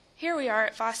Here we are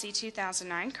at FOSE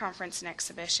 2009 Conference and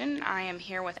Exhibition. I am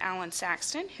here with Alan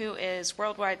Saxton, who is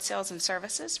Worldwide Sales and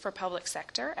Services for Public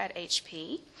Sector at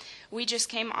HP. We just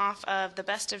came off of the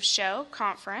Best of Show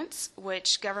conference,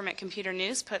 which Government Computer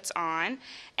News puts on,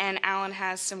 and Alan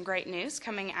has some great news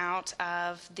coming out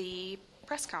of the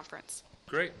press conference.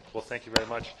 Great. Well, thank you very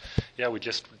much. Yeah, we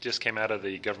just came out of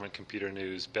the Government Computer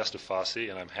News Best of FOSE,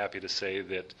 and I'm happy to say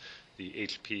that the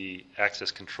HP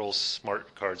Access Control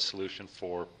Smartcard solution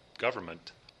for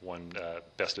government won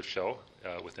Best of Show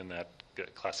within that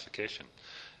classification.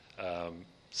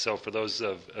 So for those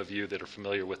of you that are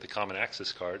familiar with the Common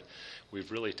Access Card,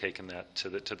 we've really taken that to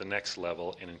the next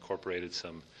level and incorporated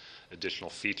some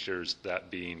additional features, that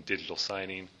being digital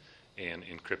signing and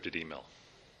encrypted email.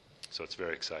 So it's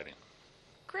very exciting.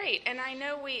 Great, and I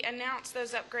know we announced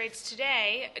those upgrades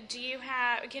today.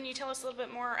 Can you tell us a little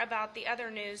bit more about the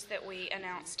other news that we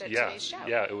announced at today's show?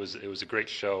 Yeah, it was a great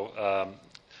show. A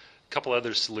couple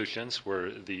other solutions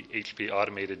were the HP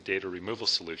Automated Data Removal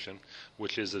Solution,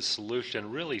 which is a solution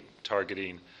really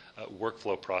targeting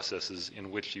workflow processes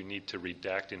in which you need to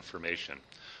redact information.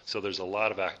 So there's a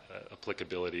lot of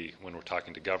applicability when we're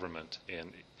talking to government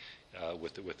and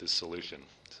with this solution.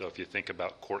 So if you think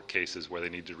about court cases where they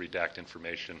need to redact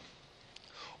information,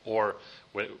 or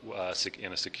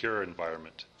in a secure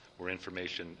environment where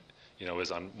information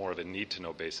is on more of a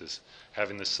need-to-know basis,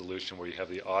 having this solution where you have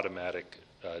the automatic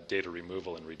data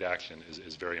removal and redaction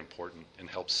is very important and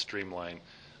helps streamline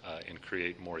and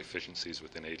create more efficiencies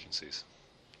within agencies.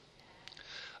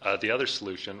 The other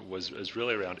solution was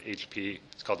really around HP.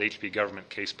 It's called HP Government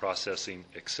Case Processing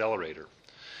Accelerator.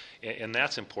 And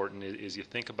that's important is you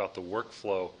think about the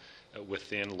workflow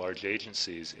within large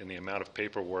agencies and the amount of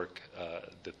paperwork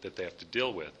that they have to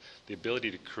deal with. The ability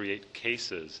to create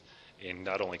cases and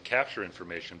not only capture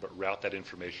information, but route that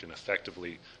information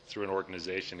effectively through an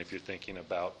organization. If you're thinking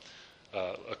about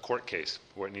a court case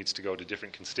where it needs to go to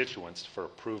different constituents for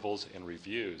approvals and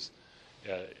reviews,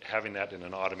 having that in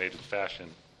an automated fashion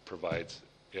provides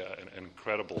an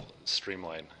incredible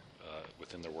streamline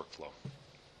within their workflow.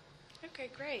 Okay,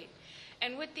 great.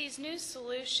 And with these new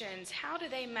solutions, how do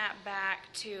they map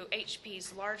back to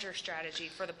HP's larger strategy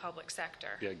for the public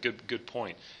sector? Yeah, good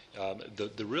point.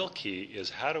 The real key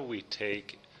is how do we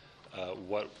take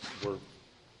what were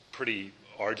pretty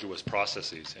arduous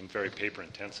processes and very paper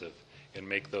intensive and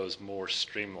make those more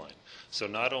streamlined. So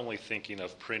not only thinking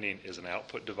of printing as an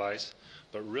output device,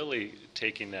 but really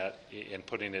taking that and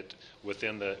putting it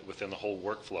within the whole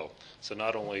workflow. So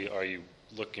not only are you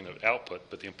looking at output,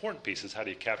 but the important piece is how do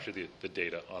you capture the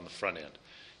data on the front end,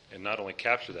 and not only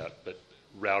capture that, but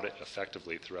route it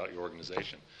effectively throughout your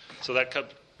organization. So that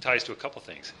ties to a couple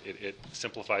things. It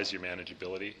simplifies your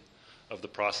manageability of the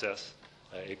process.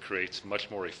 It creates much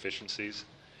more efficiencies,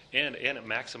 and it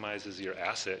maximizes your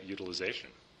asset utilization.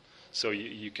 So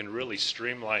you can really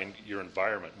streamline your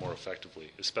environment more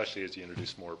effectively, especially as you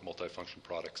introduce more multifunction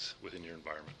products within your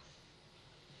environment.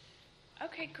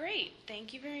 Okay, great.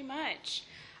 Thank you very much.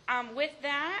 With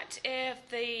that, if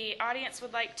the audience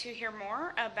would like to hear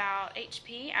more about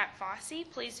HP at FOSE,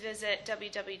 please visit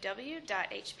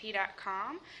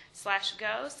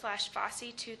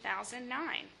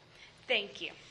www.hp.com/go/FOSE2009. Thank you.